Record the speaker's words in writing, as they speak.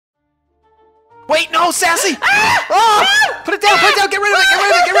Wait, no, Sassy! Oh! Put it down, put it down, get rid of it, get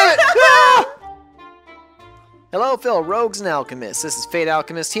rid of it, get rid of it! Ah! Hello, fellow rogues and alchemists. This is Fade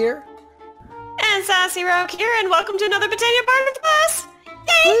Alchemist here. And Sassy Rogue here, and welcome to another Botania part of the class!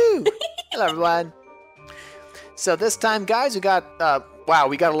 Yay! Woo! Hello, everyone. So this time, guys, we got, wow,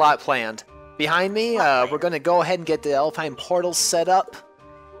 we got a lot planned. Behind me, we're going to go ahead and get the Alpine portal set up.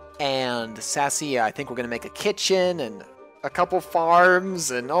 And Sassy, I think we're going to make a kitchen and a couple farms.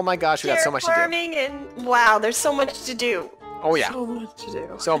 And oh my gosh, we got so much to do. Farming and wow, there's so much to do. Oh yeah. So much to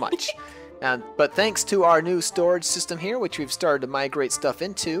do. So much. But thanks to our new storage system here, which we've started to migrate stuff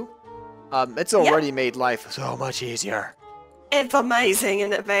into, it's already made life so much easier. It's amazing,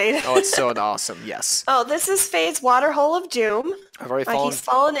 isn't it, Fade? Oh, it's so awesome, yes. Oh, this is Fade's water hole of doom. I've already fallen. He's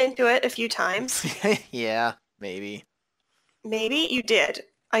fallen into it a few times. Yeah, maybe. Maybe you did.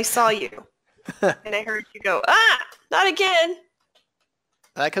 I saw you. And I heard you go, ah, not again.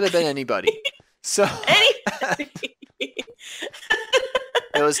 That could have been anybody. So Anybody.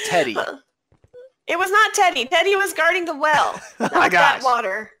 it was Teddy. It was not Teddy. Teddy was guarding the well. Not my gosh. that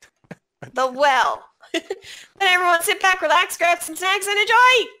water. The well. Then everyone sit back, relax, grab some snacks, and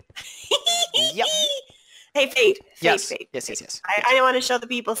enjoy! Yep. Hey, Fade. Yes. Fade. Yes. I want to show the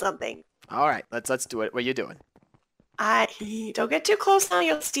people something. All right, let's do it. What are you doing? Don't get too close now,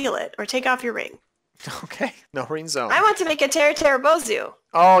 you'll steal it. Or take off your ring. Okay, no ring zone. I want to make a Bozu.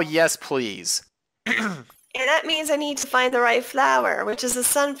 Oh, yes, please. And that means I need to find the right flower, which is a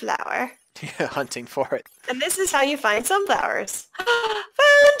sunflower. Yeah, hunting for it. And this is how you find sunflowers. Found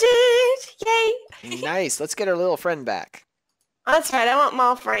it! Yay! Nice. Let's get our little friend back. That's right, I want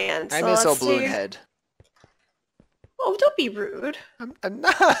my friends. I miss old Balloonhead. Oh, don't be rude. I'm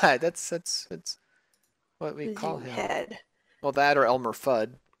not. That's what we call him. Head. Well, that or Elmer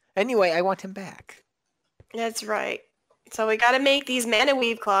Fudd. Anyway, I want him back. That's right. So we gotta make these mana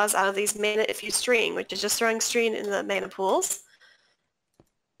weave claws out of these mana infused string, which is just throwing string in the mana pools.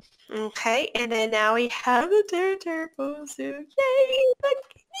 Okay, and then now we have the Bozu. Yay!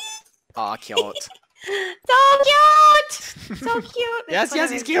 Aw, cute. So cute! So cute!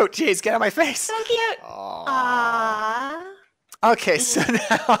 yes, he's cute. Jeez, get out of my face. So cute! Aww. Aww. Okay, so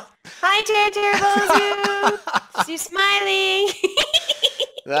now... Hi, Bozu! She's smiling!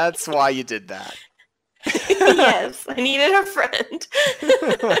 That's why you did that. Yes, I needed a friend.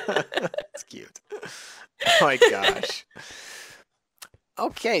 That's cute. Oh my gosh.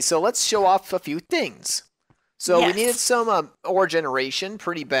 Okay, so let's show off a few things. So we needed some ore generation,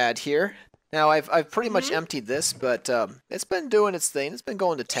 pretty bad here. Now I've pretty much emptied this, but it's been doing its thing. It's been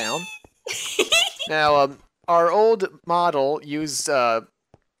going to town. Now our old model used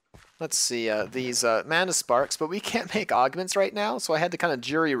let's see these mana sparks, but we can't make augments right now, so I had to kind of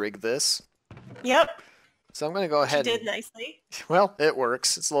jury rig this. Yep. So I'm gonna go ahead. You did nicely. Well, it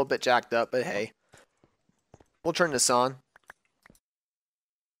works. It's a little bit jacked up, but hey, we'll turn this on.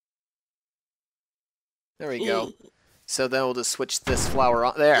 There we go. So then we'll just switch this flower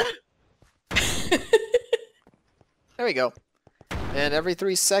on. There. There we go. And every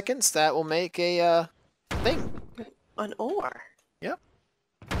 3 seconds, that will make a thing. An ore. Yep.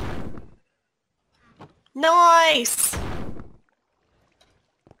 Nice!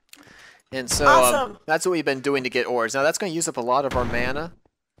 And so Awesome. That's what we've been doing to get ores. Now that's going to use up a lot of our mana.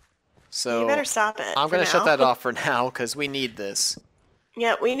 So You better stop it. I'm going to shut that off for now because we need this.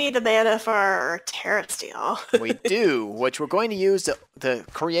 Yeah, we need the mana for our Terra Steel. We do, which we're going to use to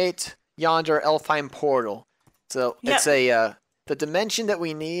create yonder Alpine portal. So it's a the dimension that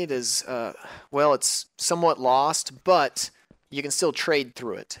we need is well, it's somewhat lost, but you can still trade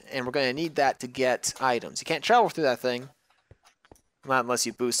through it, and we're going to need that to get items. You can't travel through that thing, not unless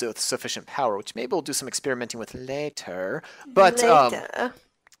you boost it with sufficient power, which maybe we'll do some experimenting with later. But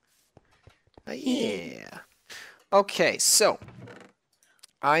yeah. Okay, so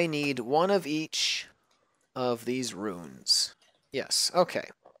I need one of each of these runes. Yes, okay.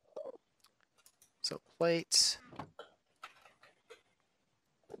 So plate.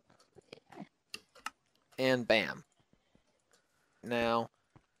 And bam. Now,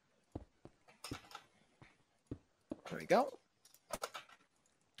 there we go.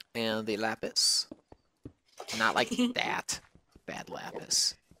 And the lapis. Not like that. Bad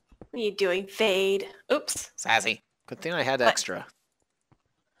lapis. What are you doing, Fade? Oops. Sassy. Good thing I had extra.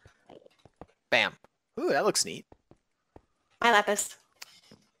 Bam. Ooh, that looks neat. My lapis.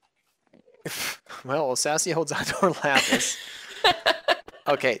 Well, Sassy holds on to her lapis.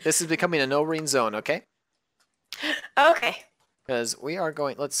 Okay, this is becoming a no-ring zone, okay? Okay. Because we are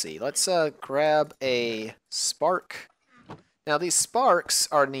going... Let's see. Let's grab a spark. Now, these sparks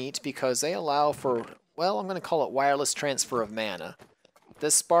are neat because they allow for... Well, I'm going to call it wireless transfer of mana.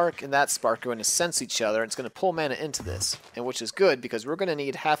 this spark and that spark are going to sense each other, and it's going to pull mana into this, and which is good because we're going to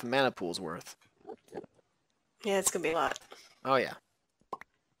need half a mana pool's worth. Yeah, it's going to be a lot. Oh, yeah.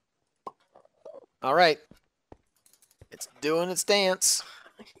 All right. It's doing its dance.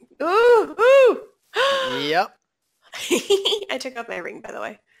 Ooh, ooh. Yep. I took off my ring, by the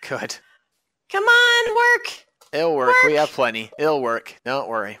way. Good. Come on, work. It'll work. We have plenty. It'll work. Don't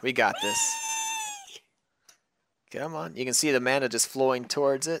worry. We got this. Come on. You can see the mana just flowing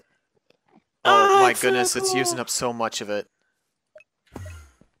towards it. Oh my goodness, it's using up so much of it. As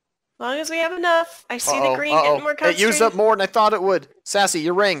long as we have enough. I see the green getting more concentrated. It used up more than I thought it would. Sassy,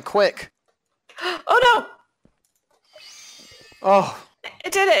 your ring, quick. Oh no! Oh.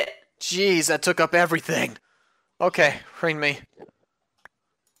 It did it. Jeez, that took up everything. Okay, ring me.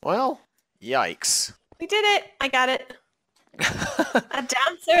 Well, yikes. We did it. I got it. A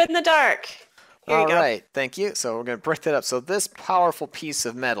dancer in the dark. Here you go. Alright, thank you. So we're going to break that up. So this powerful piece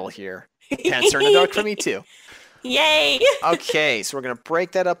of metal here. Dancer in the dark for me too. Yay! Okay, so we're going to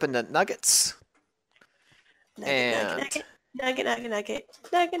break that up into nuggets. Nugget, nugget, nugget, nugget,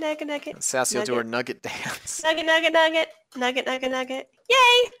 nugget, nugget, nugget. Sassy will do her nugget dance. Nugget, nugget, nugget, nugget, nugget, nugget.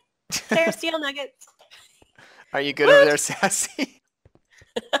 Yay! There's steel nuggets. Are you good over there, Sassy?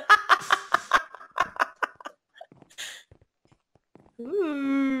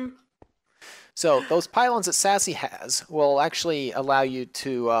 Ooh. So those pylons that Sassy has will actually allow you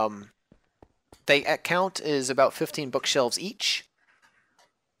to, they count is about 15 bookshelves each.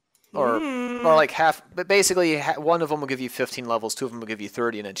 Or like half, but basically one of them will give you 15 levels, two of them will give you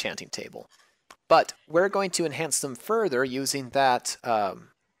 30 an enchanting table. But we're going to enhance them further using that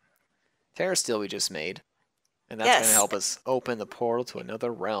Terra Steel we just made. And that's going to help us open the portal to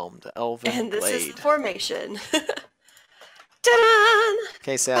another realm, the Elven Blade. And this is the formation. Ta-da!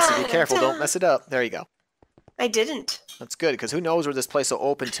 Okay, Sassy, be careful. Don't mess it up. There you go. I didn't. That's good, because who knows where this place will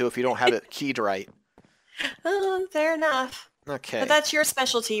open to if you don't have it keyed right. Oh, fair enough. Okay. But that's your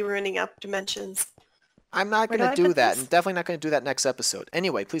specialty, ruining up dimensions. I'm not going to do that. I'm definitely not going to do that next episode.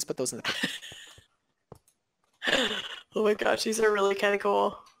 Anyway, please put those in the picture. Oh my gosh, these are really kind of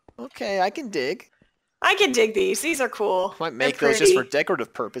cool. Okay, I can dig. I can dig these. These are cool. Might make those just for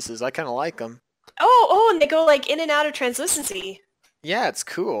decorative purposes. I kind of like them. Oh, and they go like in and out of translucency. Yeah, it's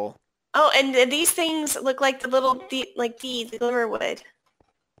cool. Oh, and these things look like the little, the glimmer wood.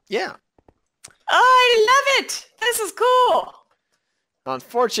 Yeah. Oh, I love it! This is cool!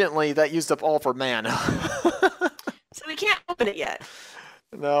 Unfortunately, that used up all of our mana. So we can't open it yet.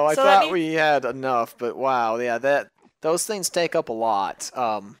 No, I thought we had enough, but wow, yeah, those things take up a lot.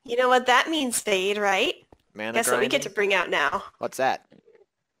 You know what that means, Fade, right? Mana Guess what we get to bring out now? What's that?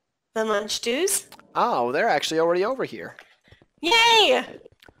 The munch stews. Oh, they're actually already over here. Yay!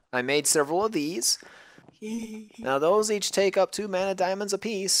 I made several of these. Now those each take up 2 mana diamonds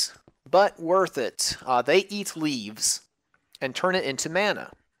apiece, but worth it. They eat leaves and turn it into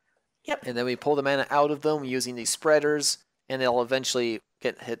mana. Yep. And then we pull the mana out of them using these spreaders, and they'll eventually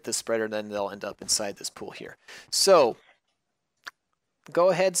hit the spreader, and then they'll end up inside this pool here. So, go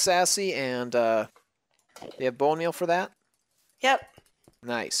ahead, Sassy, and you have bone meal for that? Yep.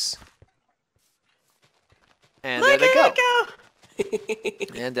 Nice. And there they go.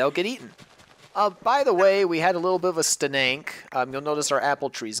 And they'll get eaten. By the way, we had a little bit of a stank. You'll notice our apple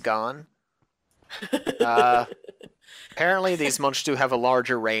tree's gone. Apparently, these munch do have a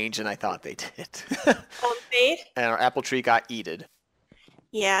larger range than I thought they did. And our apple tree got eaten.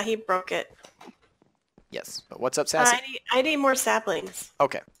 Yeah, he broke it. Yes. But what's up, Sassy? I need more saplings.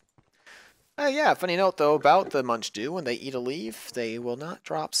 Okay. Yeah, funny note, though, about the munch dew. When they eat a leaf, they will not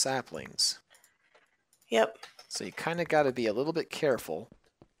drop saplings. Yep. So you kind of got to be a little bit careful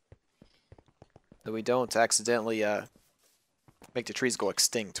that we don't accidentally make the trees go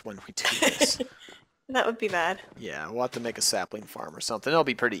extinct when we do this. That would be bad. Yeah, we'll have to make a sapling farm or something. It'll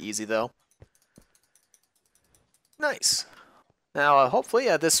be pretty easy, though. Nice. Now, hopefully,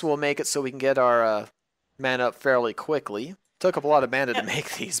 this will make it so we can get our mana up fairly quickly. Took up a lot of mana to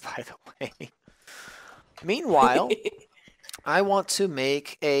make these, by the way. Meanwhile, I want to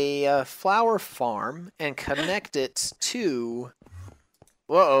make a flower farm and connect it to...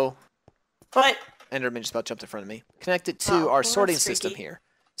 Whoa. What? Enderman just about jumped in front of me. Connect it to our sorting system here.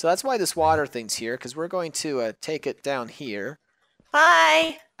 So that's why this water thing's here, because we're going to take it down here.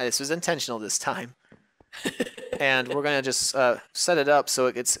 Bye. This was intentional this time. And we're going to just set it up so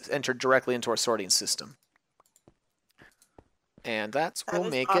it gets entered directly into our sorting system. And that will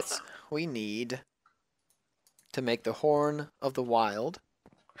make it we need to make the Horn of the Wild.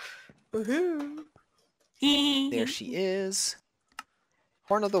 Woohoo! There she is.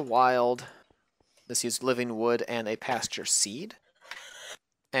 Horn of the Wild. This uses living wood and a pasture seed.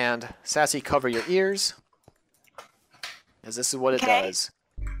 And Sassy, cover your ears. As this is what it does.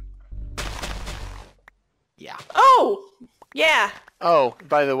 Yeah. Oh! Yeah. Oh,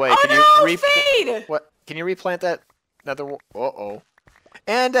 by the way, Oh, can you Fade! what? Can you replant that another one? Uh-oh.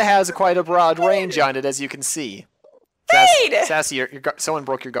 And it has quite a broad range on it, as you can see. Fade! Sassy, someone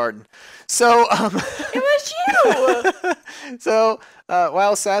broke your garden. So, It was you! So,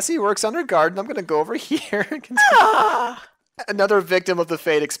 while Sassy works on her garden, I'm going to go over here and continue. Ah! Another victim of the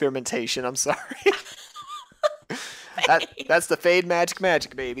Fade experimentation. I'm sorry. That's the Fade magic,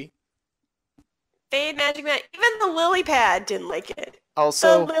 baby. Fade magic. Even the lily pad didn't like it.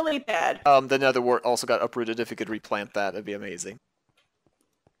 Also, the lily pad. The netherwort also got uprooted. If you could replant that, it'd be amazing.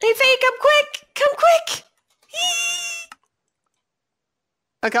 Hey, Fade, come quick! Come quick!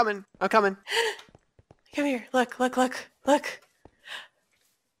 I'm coming. Come here. Look.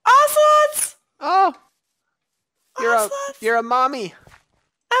 Ocelots! Oh, Ocelots! you're a mommy.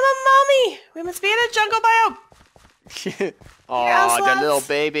 I'm a mommy. We must be in a jungle biome. Oh, the little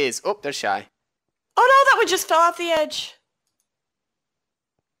babies. Oh, they're shy. Oh no, that one just fell off the edge.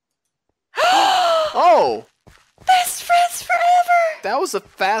 Oh! Best friends forever! That was the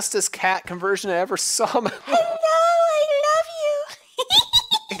fastest cat conversion I ever saw. Hello, I love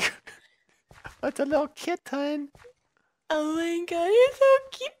you! What's a little kitten? Oh my god, you're so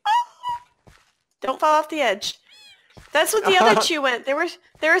cute. Oh. Don't fall off the edge. That's what the other two went. There were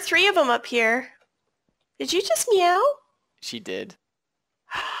 3 of them up here. Did you just meow? She did.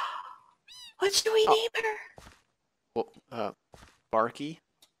 What should we name her? Well, Barky?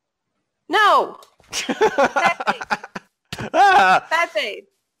 No! Bad Fade.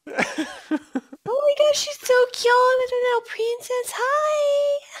 Oh my gosh, she's so cute with a little princess.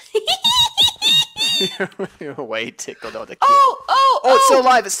 Hi! You're way tickled on the kid. Oh, it's still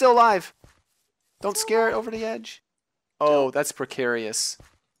alive. It's still alive. Don't scare it over the edge. Oh, that's precarious.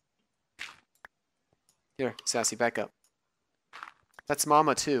 Here, Sassy, back up. That's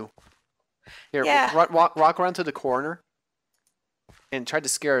Mama, too. Here, walk around to the corner and try to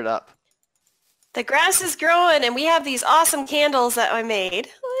scare it up. The grass is growing, and we have these awesome candles that I made.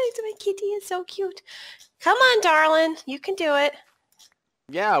 Oh, my kitty is so cute. Come on, darling. You can do it.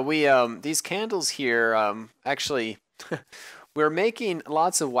 Yeah, we these candles here actually we're making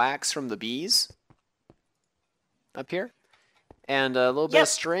lots of wax from the bees up here, and a little bit of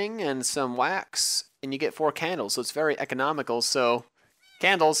string and some wax, and you get 4 candles. So it's very economical. So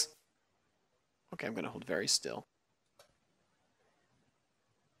candles. Okay, I'm gonna hold very still.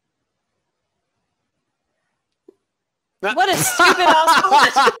 What a stupid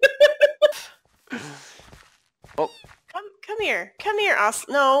ocelot! Oh. Come here,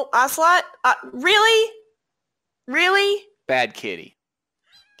 Ocelot. Really? Really? Bad kitty.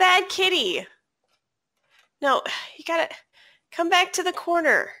 Bad kitty. No, you gotta come back to the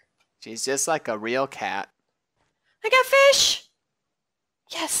corner. She's just like a real cat. I got fish.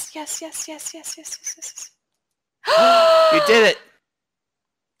 Yes. You did it.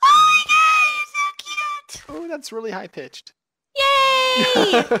 Oh my god, you're so cute. Oh, that's really high pitched.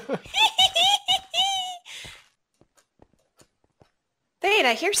 Yay! Wait,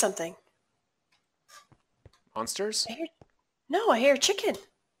 I hear something. Monsters? I hear chicken.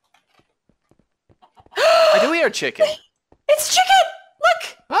 I do hear chicken. It's chicken!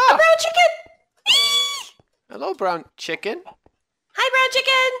 Look! A brown chicken! Hello, brown chicken. Hi, brown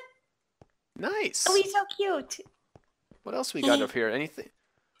chicken! Nice. Oh, he's so cute. What else we got up here? Anything?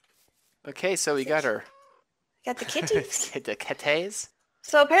 Okay, so we got her. Got the kitties. The kitties.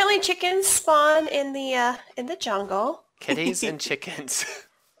 So apparently chickens spawn in the jungle. Kitties and chickens.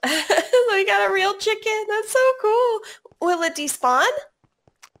 So we got a real chicken. That's so cool. Will it despawn?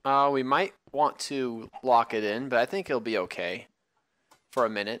 We might want to lock it in, but I think it'll be okay for a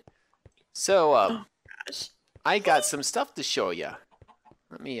minute. So, oh gosh. I got some stuff to show you.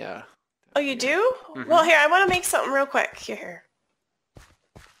 Let me, Oh, you do? Mm-hmm. Well, here, I want to make something real quick. Here.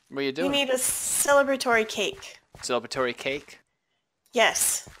 What are you doing? You need a celebratory cake. Celebratory cake?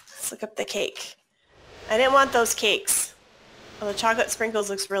 Yes. Let's look up the cake. I didn't want those cakes. Well, the chocolate sprinkles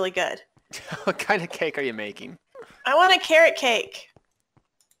looks really good. What kind of cake are you making? I want a carrot cake.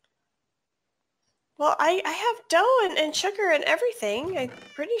 Well, I have dough and sugar and everything. I'm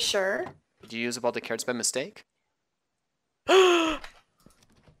pretty sure. Did you use up all the carrots by mistake?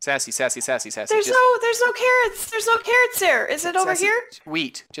 Sassy. There's no carrots. There's no carrots there. Is it over here?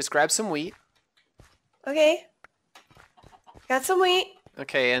 Wheat. Just grab some wheat. Okay. Got some wheat.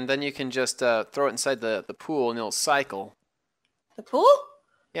 Okay, and then you can just throw it inside the pool and it'll cycle. The pool?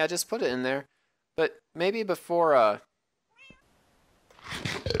 Yeah, just put it in there. But maybe before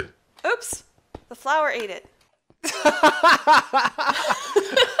Oops. The flower ate it.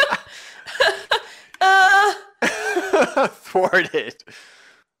 Thwarted.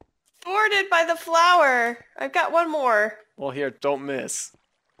 Thwarted by the flower. I've got one more. Well, here, don't miss.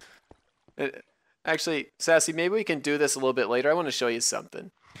 Actually, Sassy, maybe we can do this a little bit later. I want to show you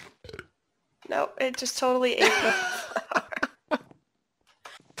something. Nope, it just totally ate the flower.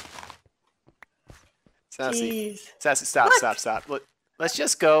 Sassy, Jeez. Sassy, stop, What? stop, stop. Let's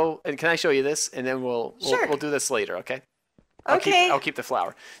just go, and can I show you this? And then we'll do this later, okay? I'll keep the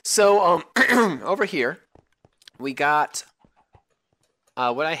flower. So, over here, we got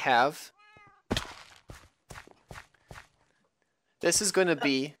what I have. This is going to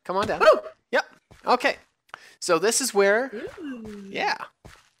be, come on down. Ooh. Yep. Okay. So this is where, yeah,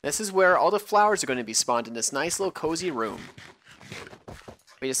 this is where all the flowers are going to be spawned in this nice little cozy room.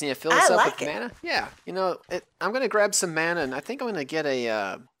 We just need to fill this up with mana. Yeah. You know, I'm going to grab some mana, and I think I'm going to get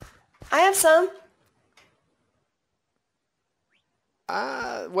a. I have some.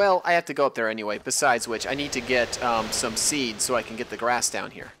 Well, I have to go up there anyway. Besides which, I need to get some seeds so I can get the grass down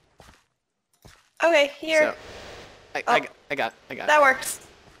here. Okay, here. So, I got it. That works.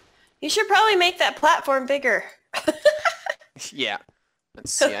 You should probably make that platform bigger. Yeah.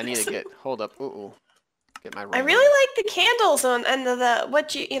 Let's see. I need to get. Hold up. Ooh. Get my. I really like the candles on and the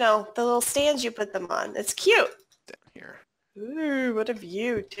little stands you put them on. It's cute. Down here. Ooh, what a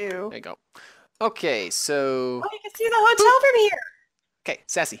view too. There you go. Okay, so. Oh, you can see the hotel from here. Okay,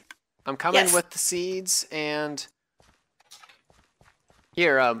 Sassy. I'm coming with the seeds and.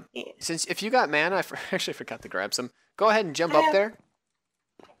 Here, since if you got mana, I actually forgot to grab some. Go ahead and jump up there.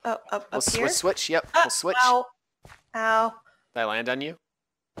 Oh, up here? We'll switch. Yep, we'll switch. Ow. Ow. Did I land on you?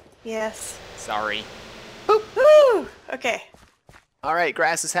 Yes. Sorry. Boop. Woo! Okay. All right,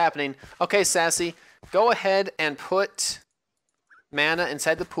 grass is happening. Okay, Sassy, go ahead and put mana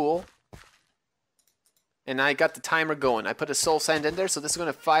inside the pool. And I got the timer going. I put a soul sand in there, so this is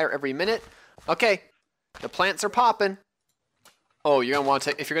going to fire every minute. Okay, the plants are popping. Oh, you're going to want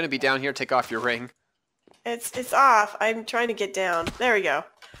to, if you're going to be down here, take off your ring. It's off. I'm trying to get down. There we go.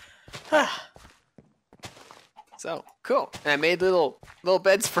 So, cool. And I made little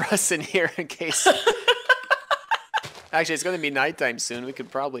beds for us in here in case. Actually, it's going to be nighttime soon. We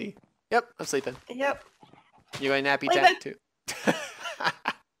could probably. Yep, I'm sleeping. Yep. You going nappy tap too?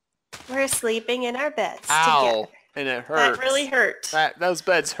 We're sleeping in our beds Ow! together. And it hurts. That really hurt. Those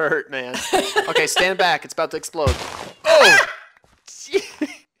beds hurt, man. Okay, stand back. It's about to explode. Oh!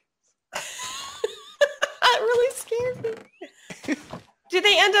 That really scared me. Do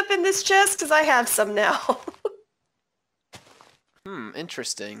they end up in this chest? Because I have some now.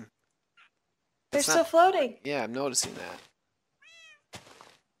 Interesting. They're still floating. Yeah, I'm noticing that.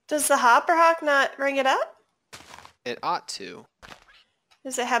 Does the hopper hawk not bring it up? It ought to.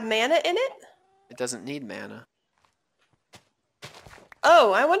 Does it have mana in it? It doesn't need mana.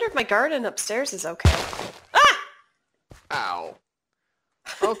 Oh, I wonder if my garden upstairs is okay. Ah! Ow.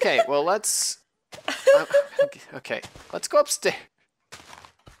 Okay, well let's... okay, let's go upstairs.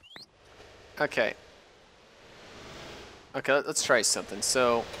 Okay. Okay, let's try something.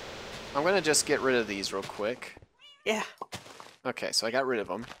 So, I'm going to just get rid of these real quick. Yeah. Okay, so I got rid of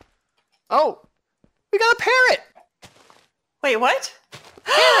them. Oh! We got a parrot! Wait, what?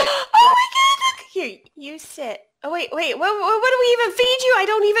 Oh my god! Look here, you sit. Oh wait, what do we even feed you? I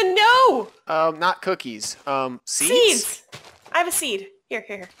don't even know! Not cookies. Seeds? Seeds! I have a seed.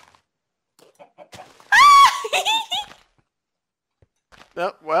 Here.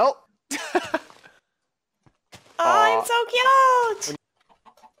 Oh, well. Oh, I'm so cute!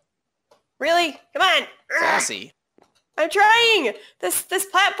 Really? Come on! Sassy. I'm trying! This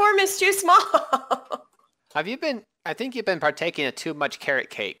platform is too small! Have you been... I think you've been partaking of too much carrot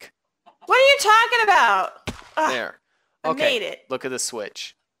cake. What are you talking about? There. Okay. I made it. Look at the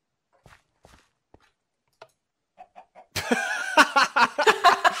switch.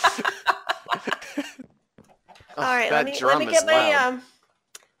 Alright, let me get my...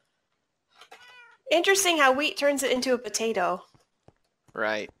 Interesting how wheat turns it into a potato.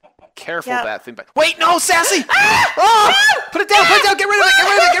 Right. Careful that thing. But wait, no, Sassy! Oh! No! Put it down! Put it down! Get rid of it! Get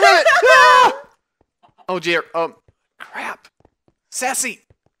rid of it! Get rid of it! Ah! Oh dear. Crap. Sassy!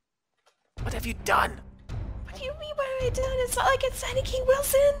 What have you done? What do you mean, what have I done? It's not like it's Sandy King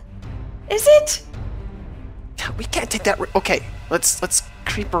Wilson. Is it? We can't take that. Okay, let's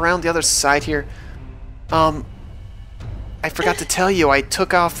creep around the other side here. I forgot to tell you, I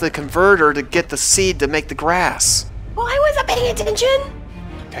took off the converter to get the seed to make the grass. Well, I wasn't paying attention.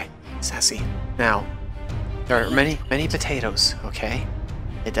 Okay, Sassy. Now, there are many potatoes, okay?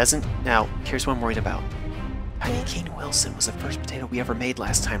 It doesn't... Now, here's what I'm worried about. Tiny King Wilson was the first potato we ever made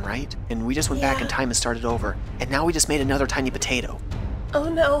last time, right? And we just went back in time and started over. And now we just made another tiny potato. Oh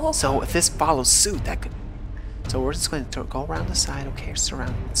no. So if this follows suit, that could... So we're just going to go around the side. Okay, just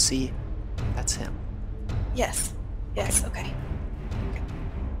around and see. That's him. Yes. Yes, okay.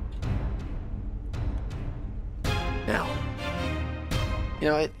 Now, you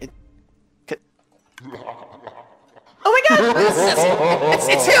know, it Oh my god!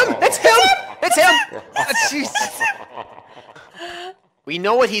 it's him! It's him! It's him! Jesus. We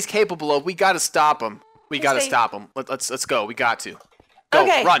know what he's capable of. We gotta stop him. We gotta stop him. Let's go. We got to. Go.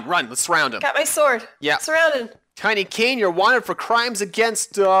 Okay. Run. Let's surround him. Got my sword. Yeah. Surrounded. Tiny King, you're wanted for crimes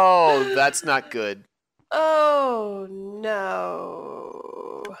against... Oh, that's not good. Oh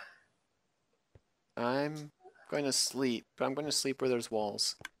no. I'm going to sleep, but I'm going to sleep where there's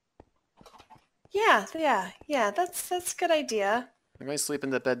walls. Yeah, that's a good idea. I'm going to sleep in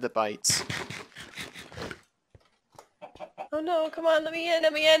the bed that bites. Oh no, come on, let me in.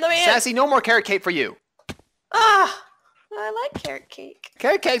 Sassy, no more carrot cake for you. Ah, I like carrot cake.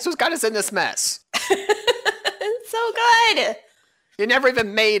 Carrot cake's what's got us in this mess. It's so good. You never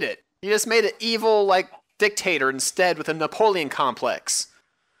even made it. You just made an evil, like, dictator instead with a Napoleon complex.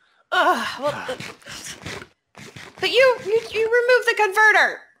 Well, but you removed the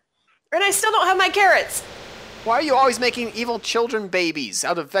converter, and I still don't have my carrots. Why are you always making evil children babies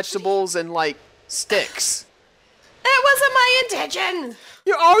out of vegetables and, like, sticks? That wasn't my intention.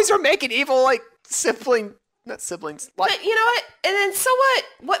 You always are making evil, like, not siblings. Like, but you know what? And then so what?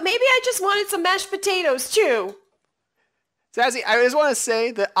 What? Maybe I just wanted some mashed potatoes too. Sassy, I just want to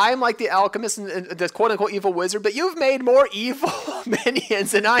say that I'm like the alchemist and the quote-unquote evil wizard, but you've made more evil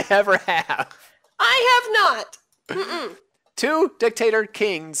minions than I ever have. I have not. Mm-mm. 2 dictator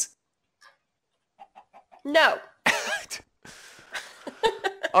kings. No.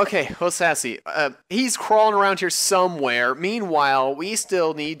 Okay, well, Sassy, he's crawling around here somewhere. Meanwhile, we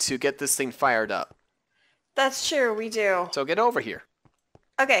still need to get this thing fired up. That's true, we do. So get over here.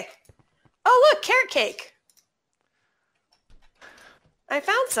 Okay. Oh, look, carrot cake. I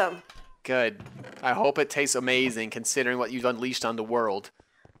found some. Good. I hope it tastes amazing considering what you've unleashed on the world.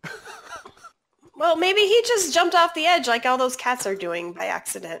 Well, maybe he just jumped off the edge like all those cats are doing by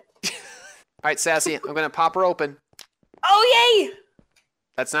accident. All right, Sassy, I'm going to pop her open. Oh, yay!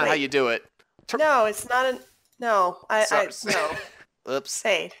 That's not how you do it. No, it's not a... No, no. Oops.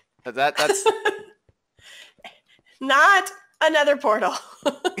 Hey. That's... Not another portal.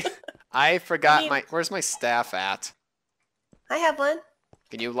 I forgot Where's my staff at? I have one.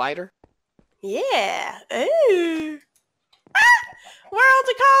 Can you light her? Yeah. Ooh. Ah! World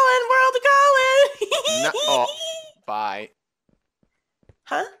a-calling! No, oh, bye.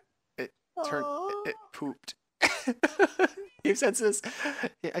 Huh? It pooped. You sense this?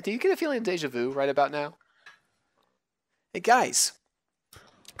 Yeah, do you get a feeling of deja vu right about now? Hey guys,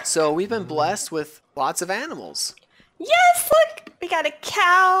 so we've been blessed with lots of animals. Yes, look! We got a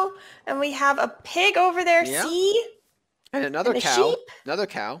cow, and we have a pig over there, Yeah. see? And another And a cow. sheep? Another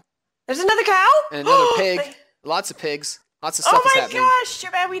cow. There's another cow? And another pig. Lots of pigs. Lots of stuff is happening. Oh my gosh,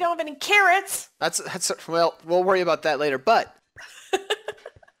 too bad we don't have any carrots. That's well, we'll worry about that later. But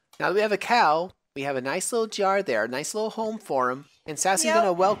now that we have a cow, we have a nice little jar there, a nice little home for him. And Sassy's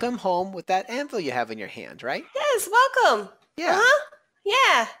gonna welcome home with that anvil you have in your hand, right? Yes, welcome. Yeah.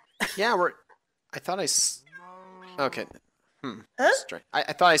 Yeah. Yeah, I thought okay. Huh?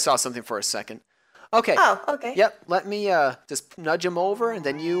 I thought I saw something for a second. Okay. Oh, okay. Yep, let me just nudge him over, and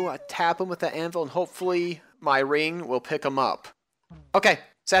then you tap him with the anvil, and hopefully my ring will pick him up. Okay,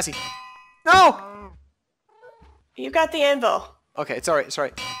 Sassy. No! You got the anvil. Okay, it's alright, it's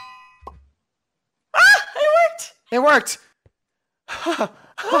alright. Ah! It worked! It worked! Oh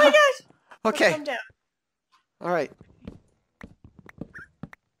my gosh! Okay. Calm down. Alright.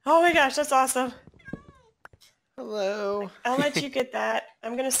 Oh my gosh, that's awesome. Hello. I'll let you get that.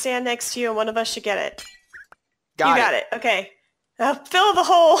 I'm going to stand next to you and one of us should get it. Got you got it. Okay. Now fill the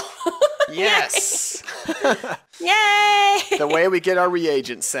hole. Yes! Yay! The way we get our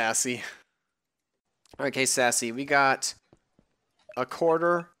reagents, Sassy. Okay, Sassy, we got a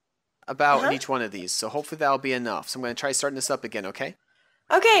quarter about in each one of these, so hopefully that'll be enough. So I'm going to try starting this up again, okay?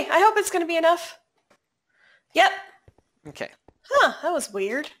 Okay, I hope it's going to be enough. Yep. Okay. Huh, that was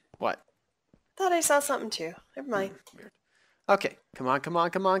weird. What? Thought I saw something too. Never mind. Weird. Okay, come on, come on,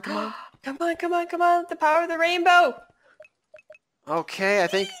 come on, come on. Come on, come on, come on. The power of the rainbow. Okay, I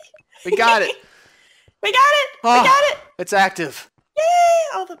think we got it. We got it! Oh, we got it! It's active. Yay!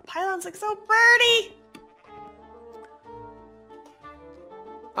 Oh, the pylons look so pretty.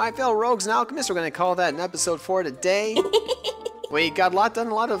 Hi, fellow rogues and alchemists. We're going to call that an episode 4 today. We got a lot done,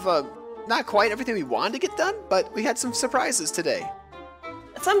 a lot of not quite everything we wanted to get done, but we had some surprises today.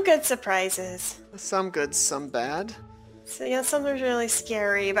 Some good surprises. Some good, some bad. So yeah, some are really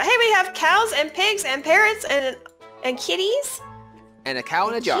scary. But hey, we have cows and pigs and parrots and kitties. And a cow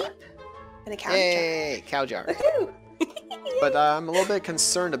in a jar. And a cow Yay, in a jar. cow jar. Woohoo! But I'm a little bit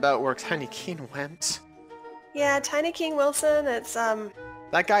concerned about where Tiny King went. Yeah, Tiny King Wilson, it's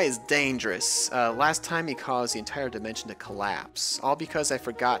That guy is dangerous. Last time he caused the entire dimension to collapse. All because I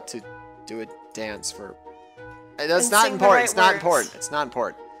forgot to do a dance for... That's not important. It's not important. It's not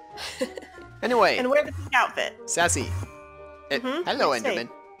important. Anyway. And wear the pink outfit. Sassy. Hello, Enderman.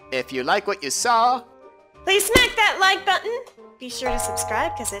 If you like what you saw... Please smack that like button. Be sure to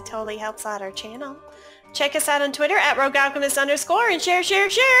subscribe because it totally helps out our channel. Check us out on Twitter at @RogueAlchemist_ and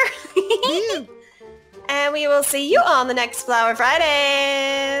share. And we will see you on the next Flower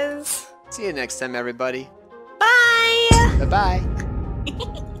Fridays. See you next time, everybody. Bye.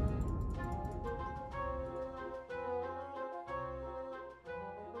 Bye-bye.